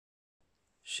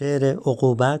شعر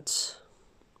عقوبت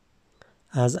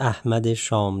از احمد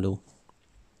شاملو.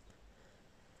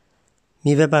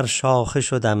 میوه بر شاخه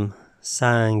شدم،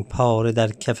 سنگ پاره در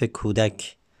کف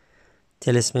کودک.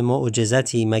 طلسم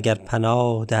معجزتی مگر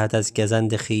پناه دهد از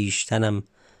گزند خویشتنم،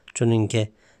 چون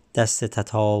اینکه دست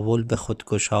تطاول به خود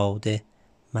گشاده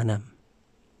منم.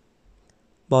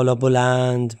 بالا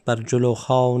بلند بر جلو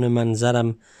خوان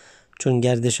منظرم، چون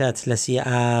گردش اطلسی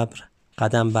ابر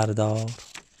قدم بردار.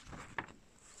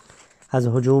 از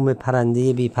هجوم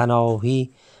پرنده بی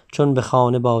پناهی چون به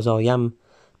خانه بازآیم،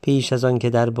 پیش از آن که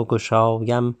در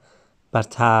بگشایم بر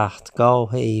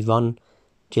تختگاه ایوان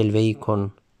جلوه‌ای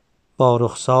کن با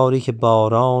رخساری که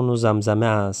باران و زمزمه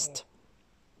است.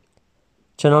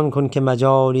 چنان کن که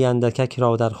مجالی اندکک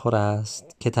را در خور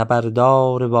است، که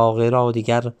تبردار واقعه را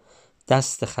دیگر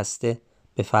دست خسته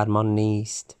به فرمان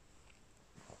نیست.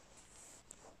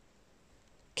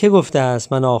 که گفته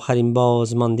است من آخرین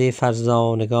بازمانده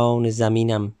فرزانگان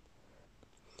زمینم؟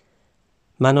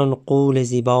 من آن غول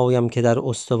زیبایم که در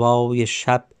استوای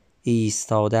شب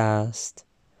ایستاده است،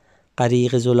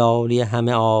 غریق زلالی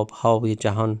همه آبهای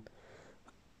جهان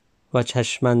و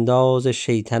چشم انداز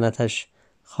شیطنتش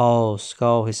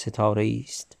خاستگاه ستاره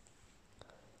است.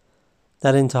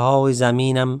 در انتهای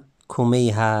زمینم کومه‌ای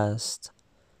هست،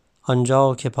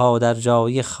 آنجا که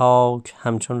پادرجایی خاک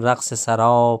همچون رقص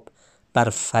سراب بر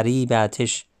فریب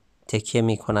آتش تکیه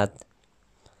می کند.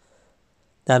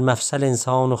 در مفصل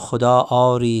انسان و خدا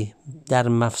آری، در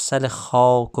مفصل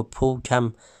خاک و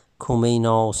پوکم کومه‌ای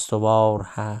نااستوار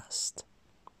هست.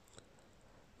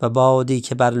 و بادی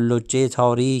که بر لجه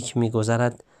تاریک می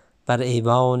گذرد، بر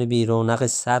ایوان بی رونق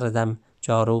سردم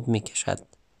جاروب می کشد.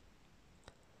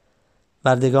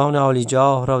 بردگان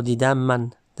عالیجاه را دیدم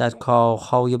من در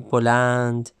کاخهای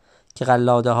بلند، که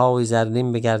قلاده های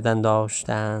زرین به گردن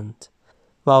داشتند،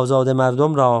 و آزاده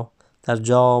مردم را در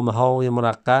جامه های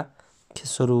مرقع که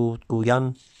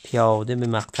سرودگویان پیاده به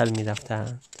مقتل می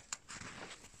رفتند.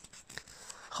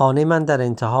 خانه من در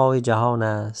انتهای جهان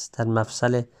است، در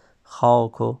مفصل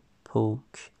خاک و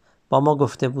پوک. با ما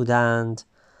گفته بودند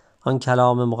آن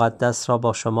کلام مقدس را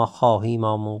با شما خواهیم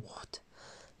آموخت،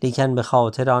 لیکن به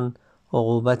خاطر آن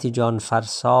عقوبتی جان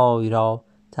فرسای را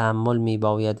تحمل می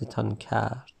بایدتان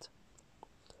کرد.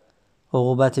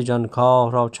 عقوبت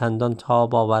جانکاه را چندان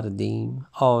تاب آوردیم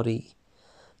آری،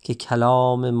 که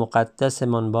کلام مقدس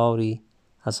من باری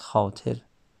از خاطر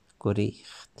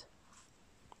گریخت.